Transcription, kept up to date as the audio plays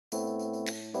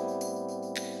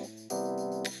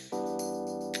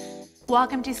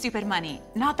Welcome to Stupid Money.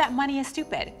 Not that money is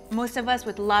stupid. Most of us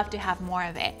would love to have more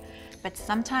of it, but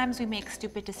sometimes we make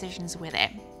stupid decisions with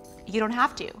it. You don't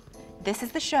have to. This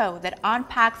is the show that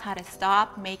unpacks how to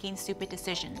stop making stupid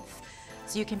decisions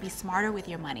so you can be smarter with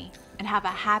your money and have a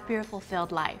happier,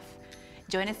 fulfilled life.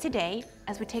 Join us today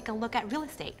as we take a look at real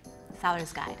estate,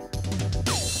 Seller's Guide.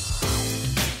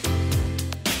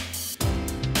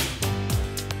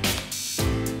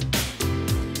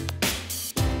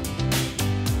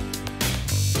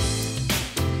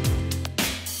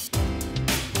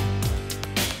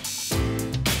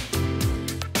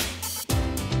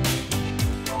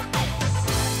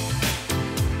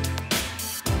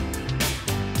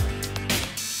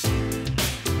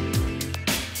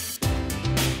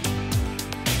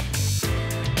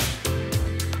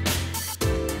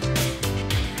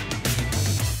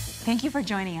 Thank you for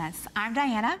joining us. I'm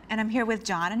Diana, and I'm here with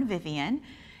John and Vivian.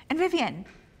 And Vivian,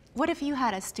 what if you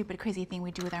had a stupid, crazy thing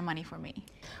we do with our money for me?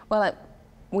 Well,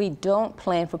 we don't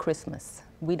plan for Christmas.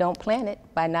 We don't plan it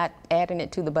by not adding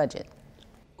it to the budget.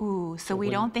 Ooh, so we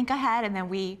don't think ahead, and then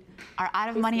we are out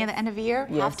of money at the end of the year,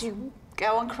 have to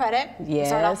go on credit,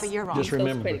 start off the year wrong. Just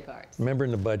remember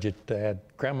in the budget to add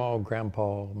grandma,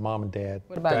 grandpa, mom and dad,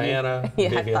 what about Diana, you?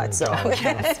 Vivian, I thought so. John.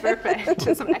 Yes,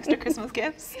 perfect. Some extra Christmas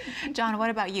gifts. John,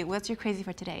 what about you? What's your crazy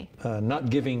for today?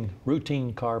 Not giving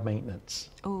routine car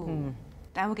maintenance. Ooh,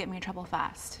 that will get me in trouble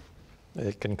fast.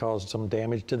 It can cause some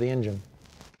damage to the engine.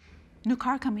 New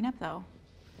car coming up though.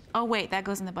 Oh wait, that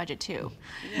goes in the budget too.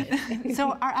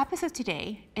 So our episode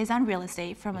today is on real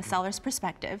estate from a seller's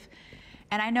perspective.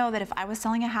 And I know that if I was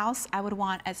selling a house, I would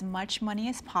want as much money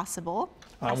as possible.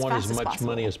 I want as much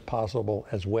money as possible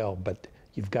as well, but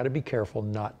you've got to be careful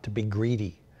not to be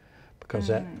greedy, because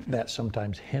that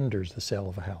sometimes hinders the sale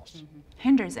of a house.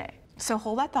 Hinders it. So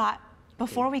hold that thought.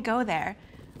 Before we go there,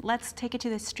 let's take it to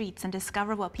the streets and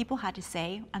discover what people had to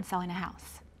say on selling a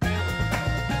house.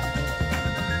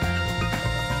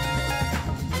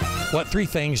 What 3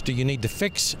 things do you need to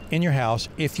fix in your house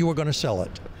if you were going to sell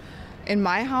it? In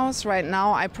my house right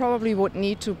now, I probably would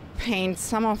need to paint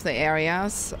some of the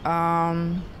areas.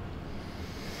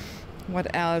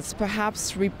 What else?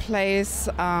 Perhaps replace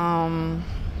some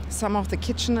of the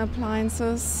kitchen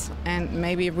appliances and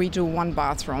maybe redo one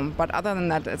bathroom. But other than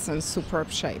that, it's in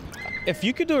superb shape. If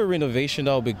you could do a renovation,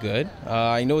 that would be good.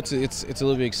 I know it's a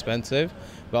little bit expensive,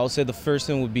 but I would say the first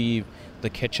thing would be the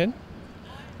kitchen.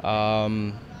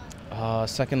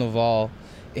 Second of all,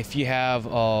 if you have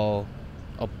a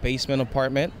basement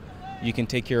apartment, you can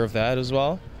take care of that as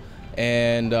well.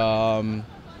 And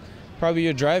probably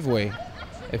your driveway.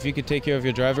 If you could take care of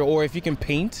your driveway, or if you can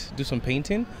paint, do some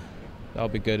painting, that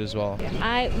would be good as well.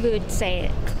 I would say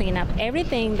clean up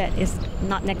everything that is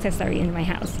not necessary in my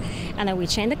house. And I would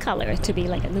change the color to be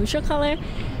like a neutral color.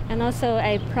 And also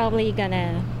I probably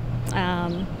gonna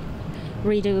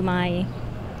redo my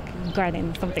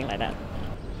garden, something like that.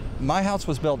 My house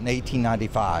was built in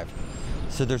 1895,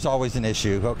 so there's always an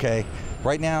issue, okay?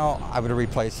 Right now, I would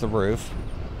replace the roof.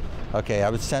 Okay,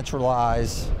 I would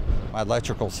centralize my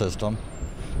electrical system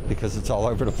because it's all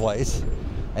over the place.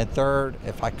 And third,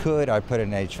 if I could, I'd put in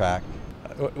HVAC.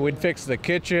 We'd fix the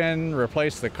kitchen,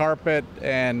 replace the carpet,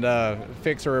 and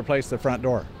fix or replace the front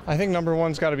door. I think number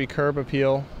one's got to be curb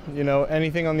appeal. You know,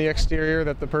 anything on the exterior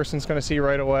that the person's going to see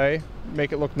right away,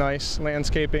 make it look nice.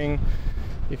 Landscaping,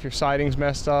 if your siding's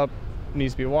messed up,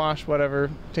 needs to be washed, whatever,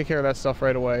 take care of that stuff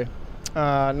right away.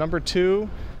 Number 2,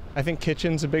 I think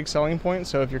kitchen's a big selling point,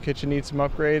 so if your kitchen needs some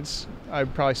upgrades,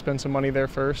 I'd probably spend some money there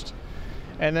first.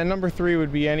 And then number 3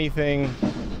 would be anything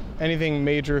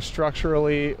major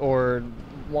structurally or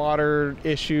water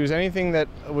issues, anything that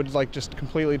would like just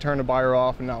completely turn a buyer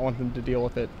off and not want them to deal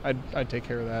with it. I'd take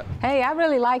care of that. Hey, I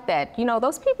really like that. You know,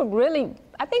 those people really,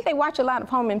 I think they watch a lot of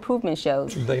home improvement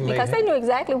shows because they knew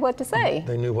exactly what to say.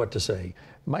 They knew what to say.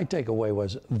 My takeaway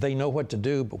was they know what to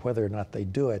do, but whether or not they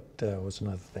do it was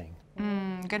another thing.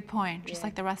 Good point, just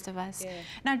like the rest of us. Yeah.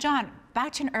 Now, John,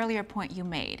 back to an earlier point you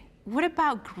made. What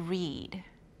about greed?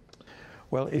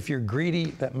 Well, if you're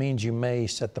greedy, that means you may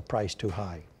set the price too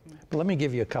high. But let me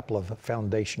give you a couple of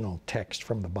foundational texts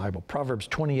from the Bible. Proverbs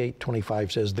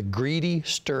 28:25 says, "The greedy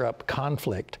stir up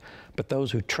conflict, but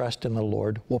those who trust in the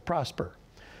Lord will prosper."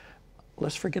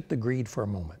 Let's forget the greed for a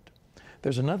moment.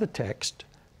 There's another text,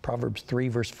 Proverbs 3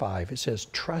 verse 5. It says,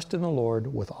 "Trust in the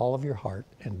Lord with all of your heart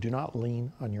and do not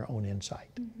lean on your own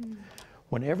insight."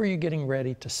 Whenever you're getting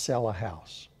ready to sell a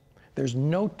house, there's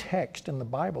no text in the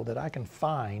Bible that I can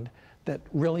find that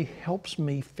really helps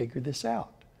me figure this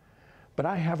out. But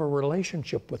I have a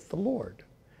relationship with the Lord.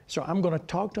 So I'm going to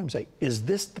talk to him and say, is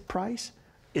this the price?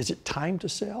 Is it time to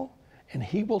sell? And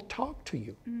he will talk to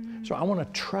you. So I want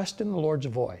to trust in the Lord's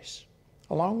voice.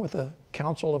 along with the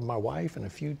counsel of my wife and a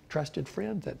few trusted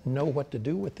friends that know what to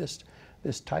do with this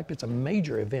type. It's a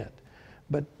major event.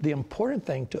 But the important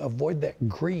thing to avoid that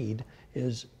greed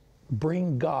is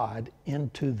bring God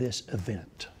into this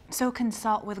event. So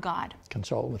consult with God.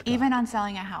 Consult with God. Even on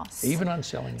selling a house. Even on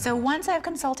selling a house. So once I've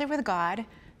consulted with God,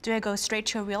 do I go straight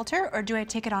to a realtor or do I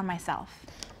take it on myself?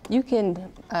 You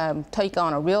can take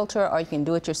on a realtor or you can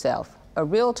do it yourself. A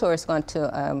realtor is going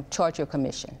to charge your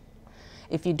commission.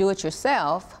 If you do it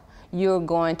yourself, you're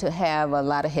going to have a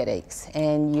lot of headaches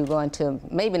and you're going to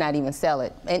maybe not even sell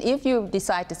it. And if you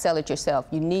decide to sell it yourself,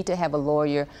 you need to have a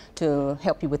lawyer to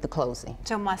help you with the closing.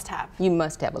 So must have. You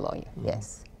must have a lawyer,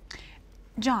 yes.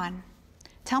 John,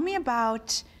 tell me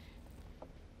about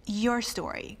your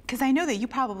story, because I know that you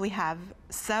probably have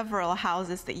several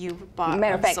houses that you've bought.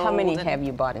 Matter of fact, how many and have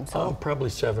you bought and sold? Oh, probably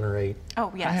 7 or 8.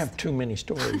 Oh, yes. I have too many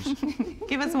stories.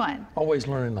 Give us one. Always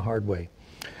learning the hard way.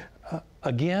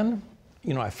 Again,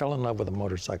 you know, I fell in love with a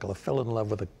motorcycle. I fell in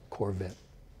love with a Corvette.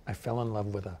 I fell in love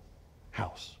with a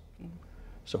house.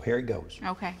 So here it goes.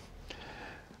 Okay.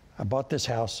 I bought this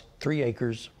house, 3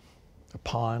 acres, a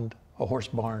pond, a horse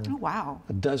barn. Oh, wow.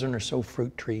 A dozen or so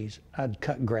fruit trees. I'd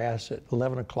cut grass at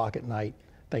 11 o'clock at night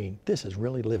thinking, this is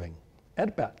really living.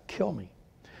 That'd about kill me.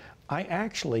 I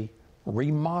actually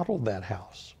remodeled that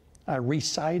house. I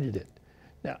resided it.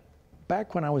 Now,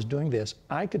 back when I was doing this,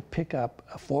 I could pick up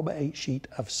a 4x8 sheet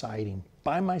of siding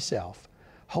by myself,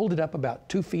 hold it up about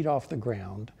 2 feet off the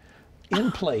ground,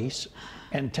 in place,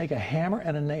 and take a hammer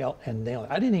and a nail and nail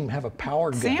it. I didn't even have a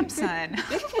power gun. Samson.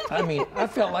 I mean, I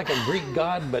felt like a Greek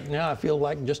god, but now I feel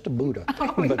like just a Buddha.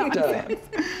 But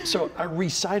so I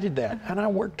recited that, and I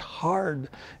worked hard,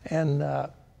 and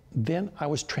then I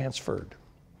was transferred.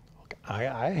 I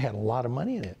had a lot of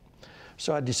money in it,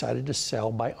 so I decided to sell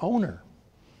by owner.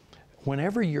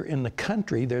 Whenever you're in the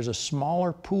country, there's a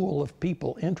smaller pool of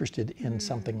people interested in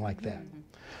something like that.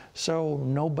 So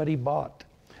nobody bought.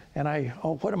 And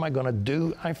what am I going to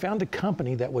do? I found a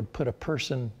company that would put a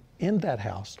person in that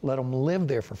house, let them live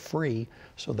there for free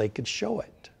so they could show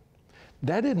it.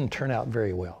 That didn't turn out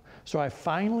very well. So I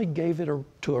finally gave it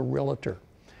to a realtor.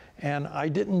 And I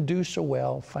didn't do so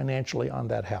well financially on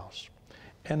that house.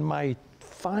 And my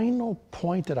final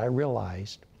point that I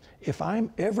realized, if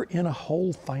I'm ever in a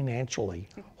hole financially,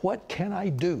 what can I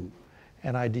do?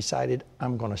 And I decided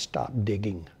I'm going to stop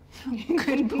digging.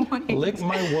 Good point. Lick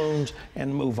my wounds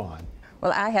and move on.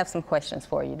 Well, I have some questions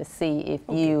for you to see if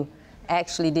you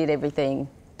actually did everything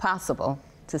possible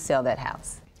to sell that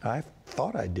house. I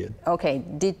thought I did. Okay,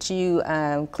 did you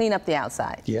clean up the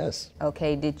outside? Yes.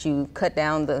 Okay, did you cut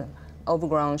down the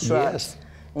overgrown shrubs? Yes.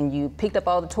 And you picked up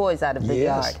all the toys out of the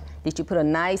yard? Did you put a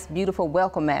nice, beautiful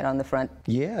welcome mat on the front?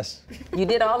 Yes. You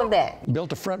did all of that?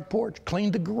 Built a front porch,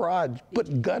 cleaned the garage,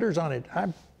 put gutters on it.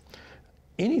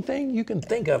 Anything you can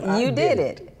think of, I did. You did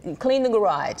it. You cleaned the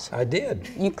garage. I did.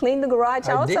 You cleaned the garage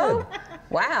also? I did.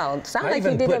 Wow, sounds like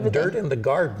you did everything. I even put dirt in the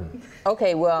garden.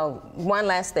 Okay, well, one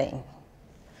last thing.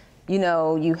 You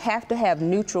know, you have to have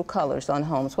neutral colors on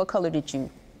homes. What color did you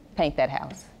paint that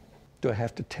house? Do I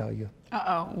have to tell you?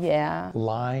 Uh-oh. Yeah.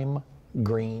 Lime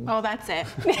green. Oh, that's it.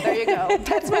 There you go.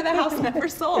 That's why the house never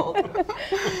sold.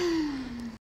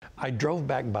 I drove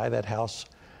back by that house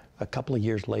a couple of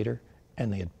years later,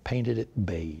 and they had painted it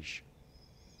beige.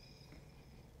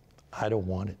 I don't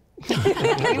want it.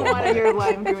 You wanted your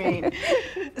lime green.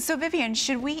 So Vivian,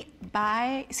 should we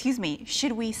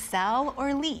sell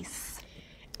or lease?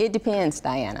 It depends,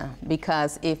 Diana,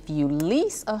 because if you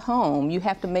lease a home, you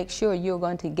have to make sure you're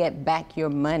going to get back your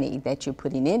money that you're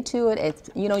putting into it.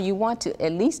 You know, you want to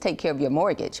at least take care of your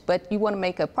mortgage, but you want to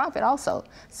make a profit also.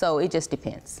 So it just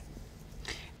depends.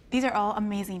 These are all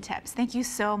amazing tips. Thank you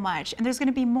so much. And there's going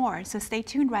to be more, so stay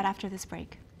tuned right after this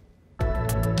break.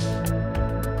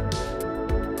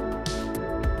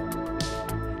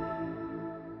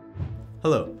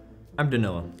 Hello, I'm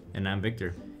Danilo. And I'm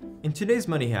Victor. In today's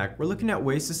Money Hack, we're looking at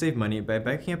ways to save money by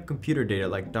backing up computer data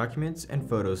like documents and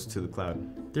photos to the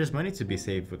cloud. There's money to be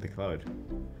saved with the cloud.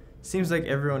 Seems like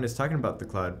everyone is talking about the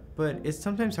cloud, but it's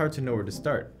sometimes hard to know where to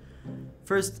start.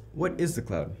 First, what is the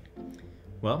cloud?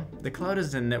 Well, the cloud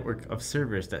is a network of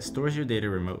servers that stores your data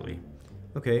remotely.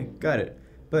 Okay, got it.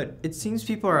 But it seems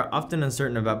people are often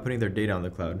uncertain about putting their data on the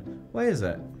cloud. Why is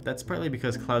that? That's partly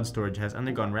because cloud storage has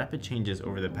undergone rapid changes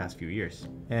over the past few years.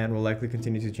 And will likely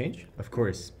continue to change? Of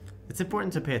course. It's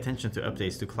important to pay attention to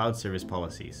updates to cloud service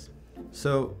policies.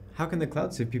 So, how can the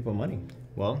cloud save people money?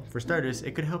 Well, for starters,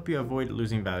 it could help you avoid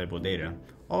losing valuable data.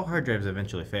 all hard drives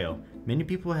eventually fail. Many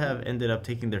people have ended up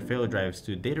taking their failed drives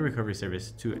to a data recovery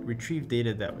service to retrieve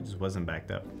data that just wasn't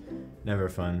backed up. Never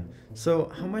fun.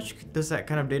 So how much does that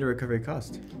kind of data recovery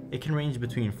cost? It can range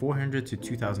between $400 to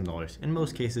 $2,000. In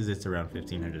most cases, it's around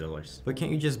 $1,500. But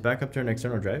can't you just back up to an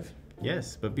external drive?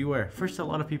 Yes, but beware. First, a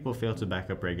lot of people fail to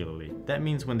back up regularly. That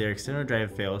means when their external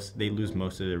drive fails, they lose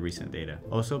most of their recent data.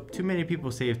 Also, too many people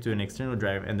save to an external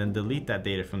drive and then delete that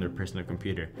data from their personal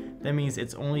computer. That means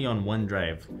it's only on one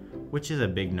drive, which is a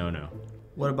big no-no.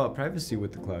 What about privacy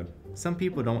with the cloud? Some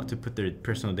people don't want to put their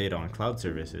personal data on cloud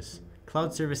services.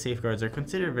 Cloud service safeguards are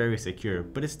considered very secure,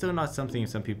 but it's still not something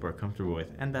some people are comfortable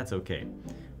with, and that's okay.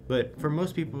 But for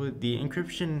most people, the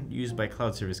encryption used by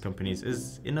cloud service companies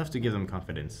is enough to give them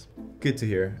confidence. Good to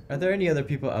hear. Are there any other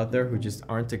people out there who just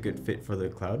aren't a good fit for the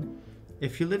cloud?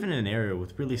 If you live in an area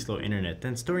with really slow internet,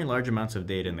 then storing large amounts of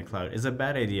data in the cloud is a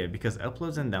bad idea because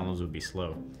uploads and downloads would be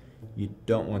slow. You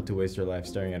don't want to waste your life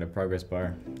staring at a progress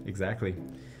bar. Exactly.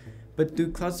 But do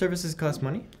cloud services cost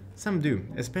money? Some do,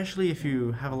 especially if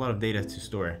you have a lot of data to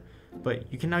store.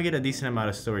 But you can now get a decent amount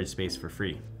of storage space for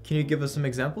free. Can you give us some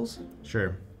examples?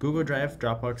 Sure. Google Drive,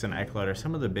 Dropbox, and iCloud are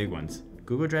some of the big ones.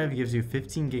 Google Drive gives you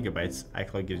 15 gigabytes,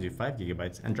 iCloud gives you 5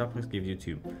 gigabytes, and Dropbox gives you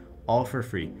 2. All for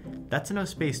free. That's enough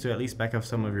space to at least back up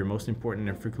some of your most important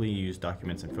and frequently used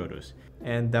documents and photos.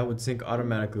 And that would sync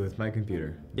automatically with my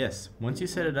computer? Yes. Once you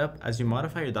set it up, as you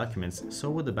modify your documents, so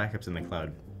will the backups in the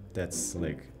cloud. That's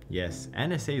slick. Yes,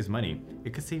 and it saves money.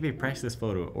 It could save a priceless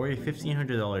photo or a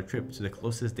 $1,500 trip to the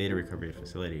closest data recovery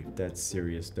facility. That's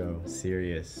serious though.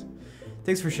 Serious.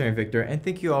 Thanks for sharing, Victor, and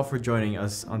thank you all for joining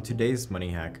us on today's Money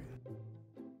Hack.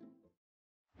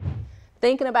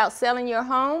 Thinking about selling your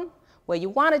home? Well, you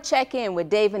want to check in with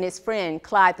Dave and his friend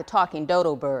Clyde the Talking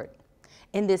Dodo Bird.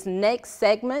 In this next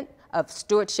segment of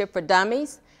Stewardship for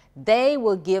Dummies, they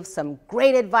will give some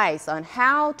great advice on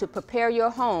how to prepare your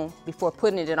home before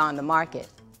putting it on the market.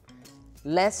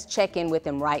 Let's check in with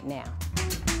him right now.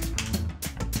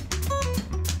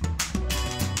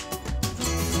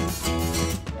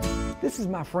 This is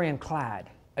my friend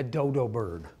Clyde, a dodo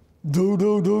bird. Do.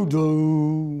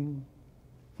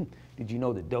 Did you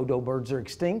know that dodo birds are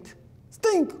extinct?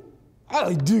 Stink!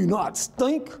 I do not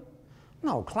stink.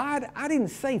 No, Clyde, I didn't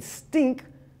say stink.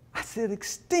 I said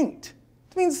extinct.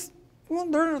 It means, well,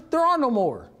 there are no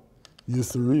more.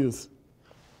 Yes, there is.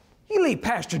 You leave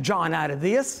Pastor John out of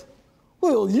this.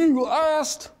 Well, you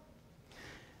asked.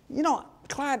 You know,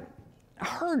 Clyde, I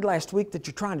heard last week that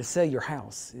you're trying to sell your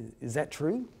house. Is that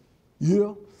true?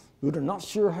 Yeah, but I'm not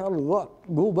sure how to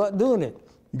go about doing it.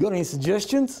 You got any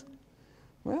suggestions?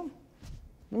 Well,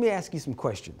 let me ask you some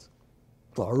questions.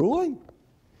 Fire away.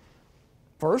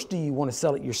 First, do you want to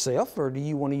sell it yourself, or do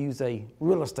you want to use a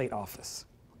real estate office?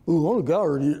 Oh, I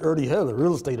already have a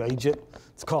real estate agent.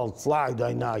 It's called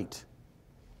Friday Night.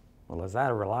 Well, is that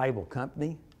a reliable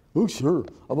company? Oh, sure.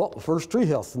 I bought the first tree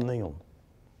house from them.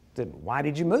 Then why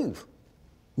did you move?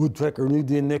 Woodpecker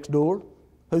moved in next door.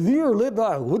 Have you ever lived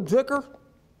by a woodpecker?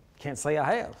 Can't say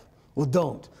I have. Well,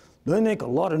 don't. They make a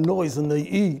lot of noise when they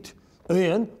eat,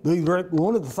 and they break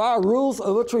one of the 5 rules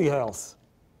of a tree house.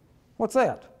 What's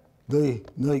that? They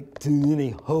make too many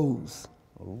holes.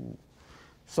 Oh.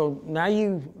 So now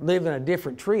you live in a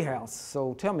different tree house.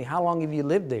 So tell me, how long have you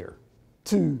lived there?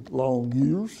 2 long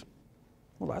years.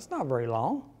 Well, that's not very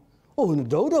long. Oh, and the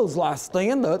dodo's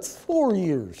lifespan, that's 4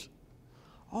 years.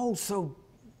 Oh, so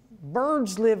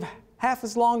birds live half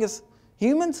as long as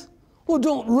humans? Well,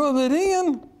 don't rub it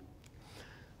in.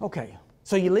 Okay,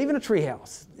 so you live in a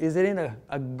treehouse. Is it in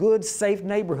a good, safe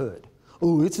neighborhood?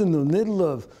 Oh, it's in the middle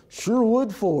of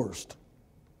Sherwood Forest.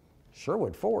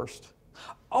 Sherwood Forest?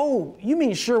 Oh, you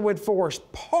mean Sherwood Forest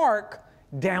Park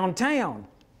downtown.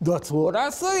 That's what I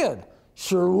said,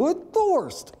 Sherwood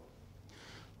Forest.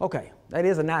 Okay, that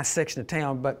is a nice section of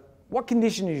town, but what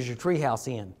condition is your treehouse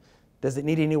in? Does it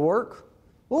need any work?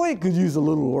 Well, it could use a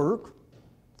little work,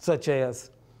 such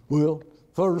as, well,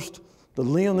 first, the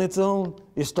limb it's on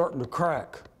is starting to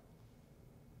crack.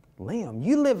 Limb?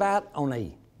 You live out on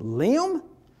a limb?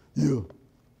 Yeah.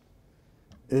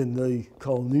 And they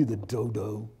call me the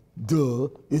dodo. Duh,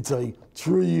 it's a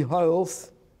tree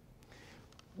house.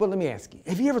 Well, let me ask you,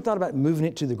 have you ever thought about moving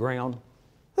it to the ground?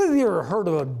 Have you ever heard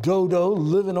of a dodo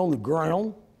living on the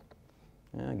ground?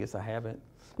 Yeah, I guess I haven't.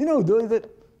 You know, David,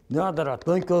 now that I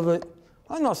think of it,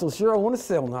 I'm not so sure I want to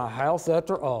sell my house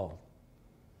after all.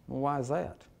 Well, why is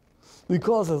that?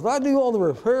 Because if I do all the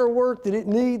repair work that it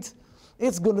needs,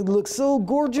 it's going to look so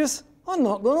gorgeous, I'm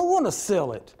not going to want to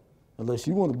sell it. Unless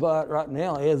you want to buy it right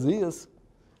now as is.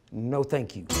 No,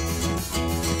 thank you.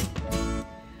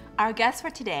 Our guest for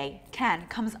today, Ken,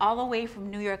 comes all the way from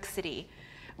New York City,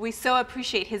 We so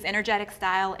appreciate his energetic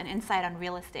style and insight on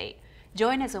real estate.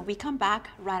 Join us when we come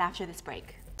back right after this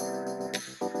break.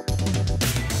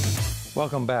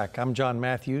 Welcome back. I'm John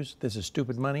Mathews. This is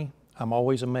Stupid Money. I'm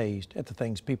always amazed at the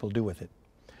things people do with it.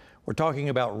 We're talking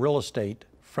about real estate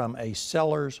from a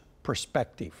seller's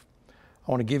perspective.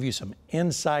 I want to give you some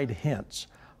inside hints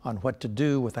on what to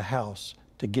do with a house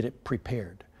to get it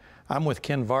prepared. I'm with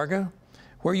Ken Varga.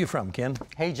 Where are you from, Ken?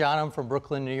 Hey, John, I'm from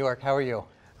Brooklyn, New York. How are you?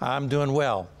 I'm doing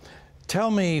well. Tell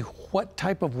me, what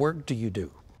type of work do you do?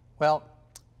 Well,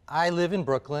 I live in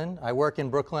Brooklyn. I work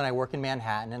in Brooklyn. I work in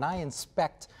Manhattan, and I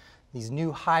inspect these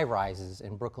new high-rises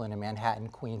in Brooklyn and Manhattan,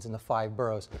 Queens, and the 5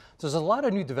 boroughs. So there's a lot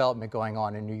of new development going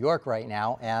on in New York right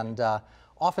now, and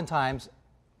oftentimes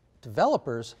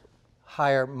developers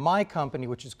hire my company,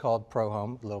 which is called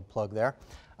ProHome, a little plug there,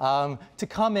 to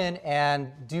come in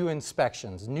and do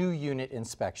inspections, new unit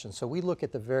inspections. So we look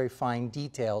at the very fine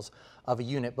details of a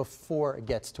unit before it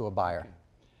gets to a buyer.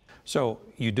 So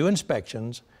you do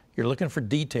inspections, you're looking for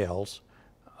details.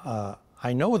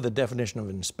 I know the definition of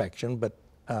inspection, but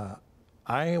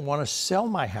I want to sell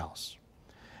my house.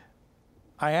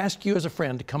 I ask you as a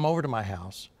friend to come over to my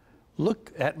house,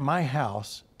 look at my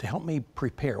house to help me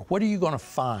prepare. What are you going to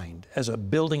find as a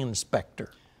building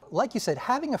inspector? Like you said,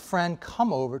 having a friend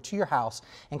come over to your house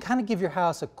and kind of give your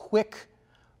house a quick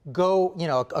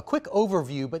a quick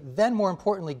overview, but then more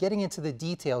importantly, getting into the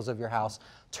details of your house,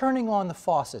 turning on the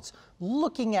faucets,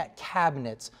 looking at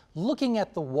cabinets, looking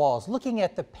at the walls, looking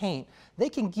at the paint. They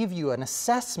can give you an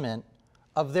assessment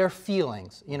of their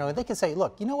feelings. They can say,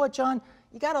 look, you know what, John,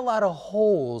 you got a lot of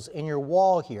holes in your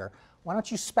wall here. Why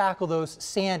don't you spackle those,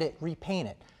 sand it, repaint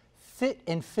it? Fit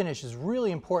and finish is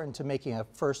really important to making a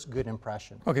first good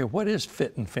impression. Okay, what is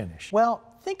fit and finish? Well,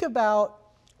 think about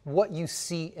what you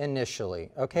see initially,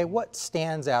 okay? What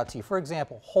stands out to you? For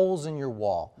example, holes in your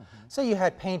wall. Say you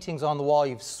had paintings on the wall,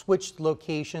 you've switched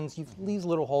locations, you've these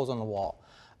little holes on the wall.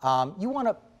 You want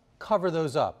to cover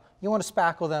those up. You want to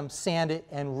spackle them, sand it,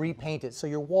 and repaint it so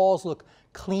your walls look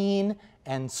clean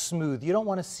and smooth. You don't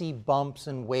want to see bumps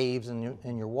and waves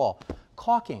in your wall.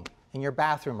 Caulking in your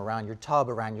bathroom, around your tub,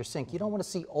 around your sink. You don't want to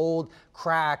see old,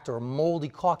 cracked, or moldy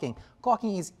caulking.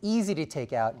 Caulking is easy to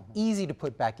take out, easy to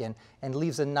put back in, and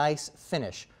leaves a nice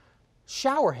finish.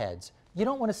 Shower heads. You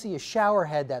don't want to see a shower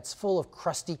head that's full of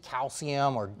crusty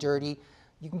calcium or dirty.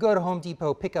 You can go to Home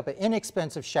Depot, pick up an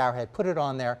inexpensive shower head, put it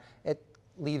on there. It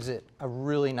leaves it a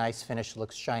really nice finish,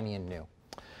 looks shiny and new.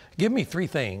 Give me 3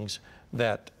 things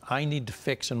that I need to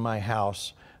fix in my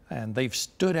house, and they've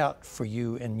stood out for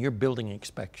you in your building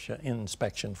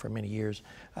inspection for many years,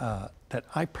 that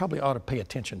I probably ought to pay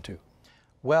attention to.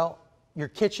 Well, your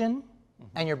kitchen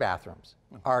and your bathrooms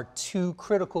are 2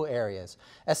 critical areas,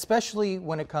 especially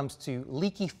when it comes to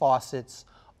leaky faucets,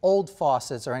 old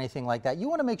faucets, or anything like that. You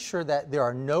want to make sure that there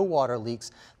are no water leaks,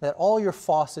 that all your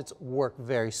faucets work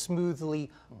very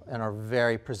smoothly and are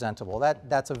very presentable.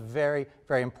 That's a very,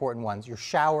 very important one. Your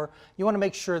shower, you want to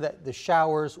make sure that the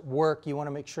showers work. You want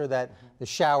to make sure that the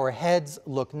shower heads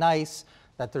look nice,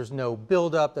 that there's no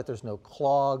buildup, that there's no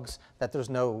clogs, that there's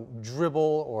no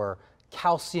dribble or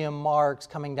calcium marks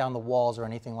coming down the walls or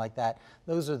anything like that.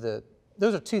 Those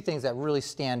are 2 things that really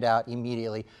stand out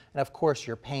immediately. And of course,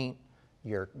 your paint,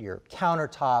 your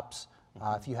countertops.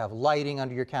 If you have lighting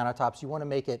under your countertops, you want to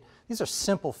make it. These are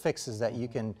simple fixes that you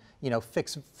can,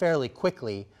 fix fairly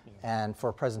quickly and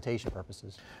for presentation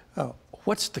purposes.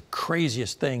 What's the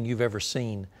craziest thing you've ever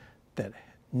seen that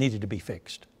needed to be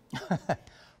fixed?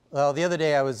 Well, the other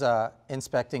day I was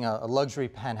inspecting a luxury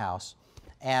penthouse,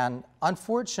 and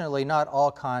unfortunately, not all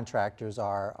contractors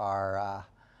are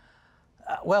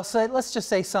well, so let's just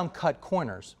say some cut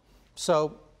corners.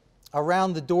 So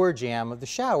around the door jamb of the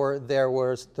shower, there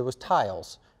was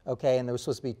tiles, okay? And there was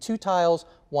supposed to be 2 tiles,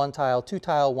 1 tile, 2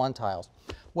 tile, 1 tiles.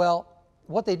 Well,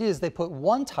 what they did is they put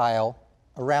 1 tile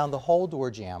around the whole door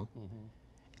jamb,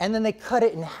 and then they cut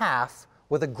it in half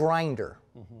with a grinder.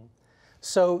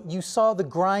 So you saw the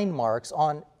grind marks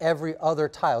on every other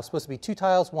tile. It's supposed to be 2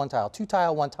 tiles, 1 tile, 2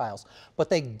 tile, 1 tiles. But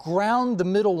they ground the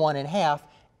middle one in half,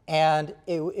 and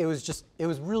it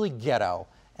was really ghetto.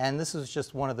 And this was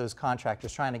just one of those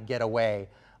contractors trying to get away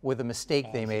with a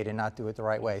mistake they made and not do it the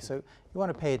right way. So you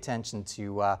want to pay attention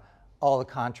to all the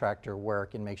contractor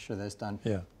work and make sure that it's done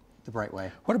the right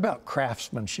way. What about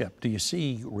craftsmanship? Do you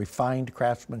see refined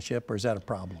craftsmanship, or is that a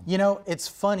problem? It's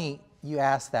funny you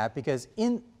ask that, because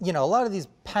a lot of these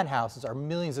penthouses are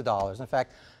millions of dollars. In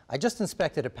fact, I just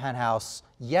inspected a penthouse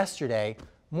yesterday,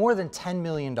 more than $10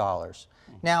 million.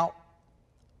 Now,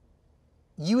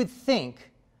 you would think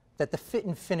that the fit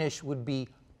and finish would be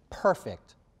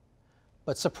perfect,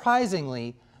 but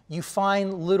surprisingly, you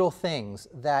find little things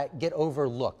that get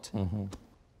overlooked.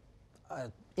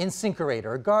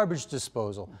 Incinerator, a garbage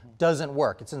disposal, doesn't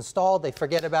work. It's installed, they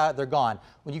forget about it, they're gone.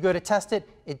 When you go to test it,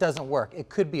 it doesn't work. It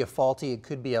could be a faulty, it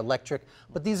could be electric,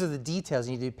 but these are the details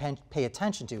you need to pay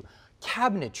attention to.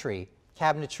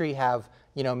 Cabinetry have,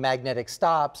 you know, magnetic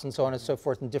stops and so on and so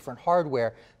forth, and different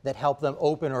hardware that help them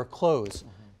open or close.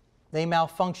 They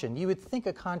malfunction. You would think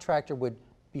a contractor would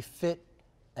be fit,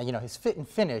 you know, his fit and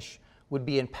finish would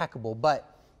be impeccable, but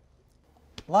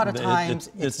a lot of times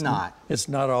it's not. It's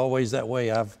not always that way.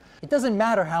 It doesn't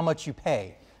matter how much you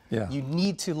pay. Yeah. You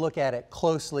need to look at it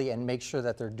closely and make sure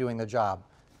that they're doing the job.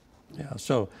 Yeah,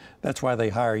 so that's why they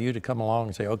hire you to come along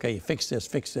and say, okay, fix this,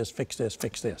 fix this, fix this,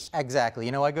 fix this. Exactly.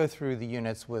 You know, I go through the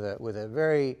units with a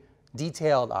very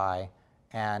detailed eye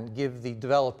and give the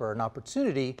developer an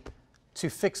opportunity to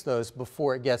fix those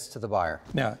before it gets to the buyer.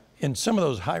 Now, in some of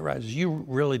those high rises,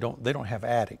 they don't have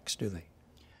attics, do they?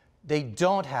 They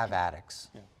don't have attics.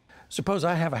 Yeah. Suppose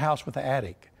I have a house with an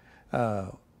attic,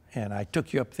 and I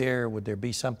took you up there, would there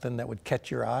be something that would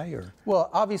catch your eye? Or? Well,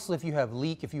 obviously, if you have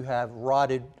leak, if you have a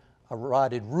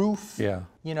rotted roof,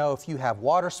 you know, if you have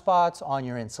water spots on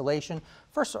your insulation,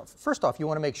 first off, you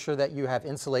want to make sure that you have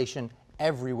insulation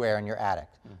everywhere in your attic,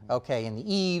 okay, in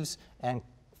the eaves and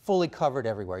fully covered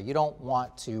everywhere. You don't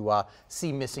want to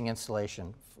see missing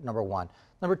insulation, number one.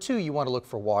 Number two, you want to look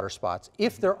for water spots.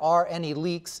 If there are any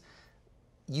leaks,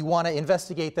 you want to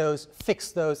investigate those,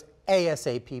 fix those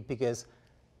ASAP, because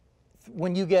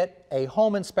when you get a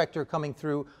home inspector coming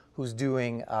through who's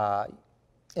doing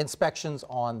inspections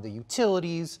on the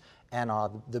utilities and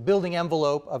on the building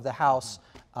envelope of the house,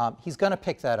 he's going to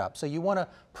pick that up. So you want to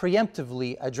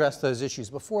preemptively address those issues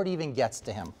before it even gets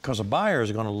to him. Because a buyer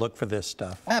is going to look for this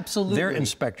stuff. Absolutely. Their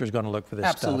inspector is going to look for this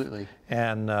stuff. Absolutely.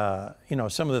 And, you know,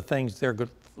 some of the things they're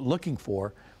looking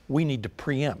for, we need to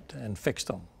preempt and fix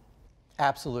them.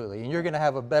 Absolutely. And you're going to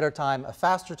have a better time, a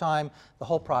faster time. The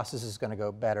whole process is going to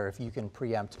go better if you can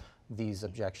preempt these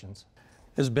objections.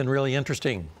 This has been really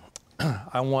interesting.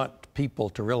 I want people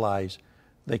to realize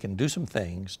they can do some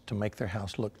things to make their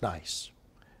house look nice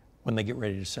when they get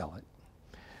ready to sell it.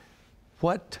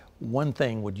 What one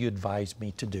thing would you advise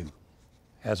me to do?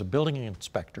 As a building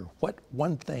inspector, what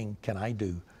one thing can I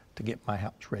do to get my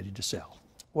house ready to sell?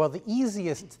 Well, the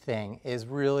easiest thing is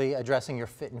really addressing your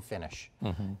fit and finish.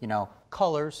 You know,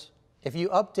 colors. If you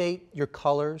update your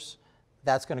colors,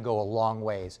 that's going to go a long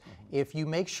ways. If you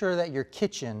make sure that your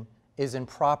kitchen is in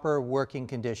proper working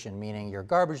condition, meaning your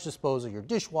garbage disposal, your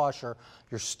dishwasher,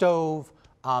 your stove,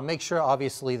 make sure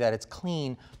obviously that it's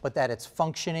clean, but that it's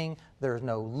functioning, there's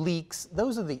no leaks.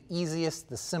 Those are the easiest,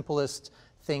 the simplest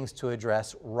things to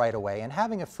address right away. And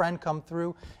having a friend come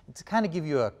through to kind of give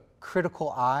you a critical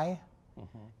eye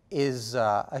is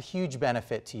a huge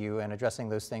benefit to you in addressing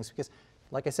those things, because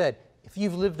like I said, if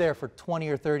you've lived there for 20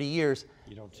 or 30 years,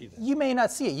 you don't see that. You may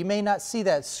not see it. You may not see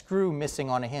that screw missing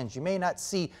on a hinge. You may not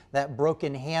see that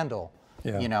broken handle,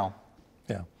 you know.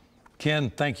 Yeah.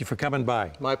 Ken, thank you for coming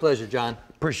by. My pleasure, John.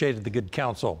 Appreciated the good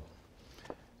counsel.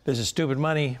 This is Stupid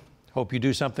Money. Hope you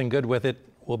do something good with it.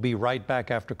 We'll be right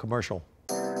back after commercial.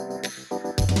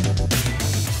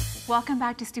 Welcome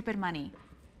back to Stupid Money.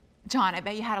 John, I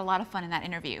bet you had a lot of fun in that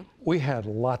interview. We had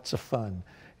lots of fun.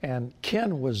 And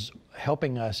Ken was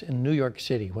helping us in New York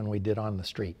City when we did On the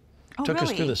Street. Oh, Took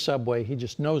really? us through the subway. He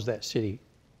just knows that city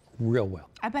real well.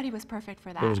 I bet he was perfect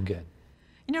for that. It was good.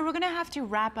 You know, we're going to have to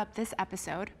wrap up this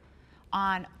episode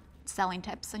on selling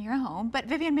tips in your home. But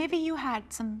Vivian, maybe you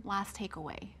had some last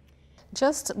takeaway.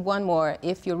 Just one more.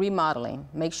 If you're remodeling,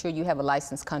 make sure you have a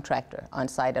licensed contractor on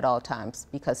site at all times,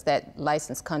 because that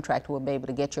licensed contractor will be able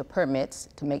to get your permits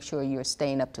to make sure you're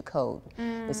staying up to code.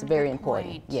 It's very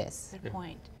important. Point. Yes. Good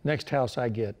point. Next house I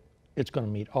get, it's going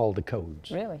to meet all the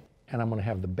codes. Really? And I'm going to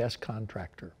have the best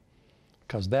contractor,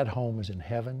 because that home is in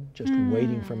heaven just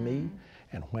waiting for me.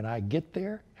 And when I get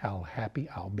there, how happy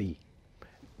I'll be.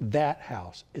 That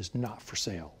house is not for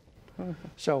sale.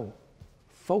 So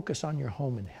focus on your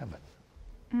home in heaven.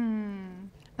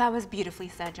 That was beautifully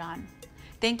said, John.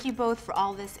 Thank you both for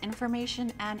all this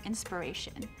information and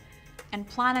inspiration. And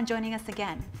plan on joining us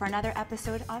again for another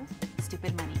episode of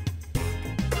Stupid Money.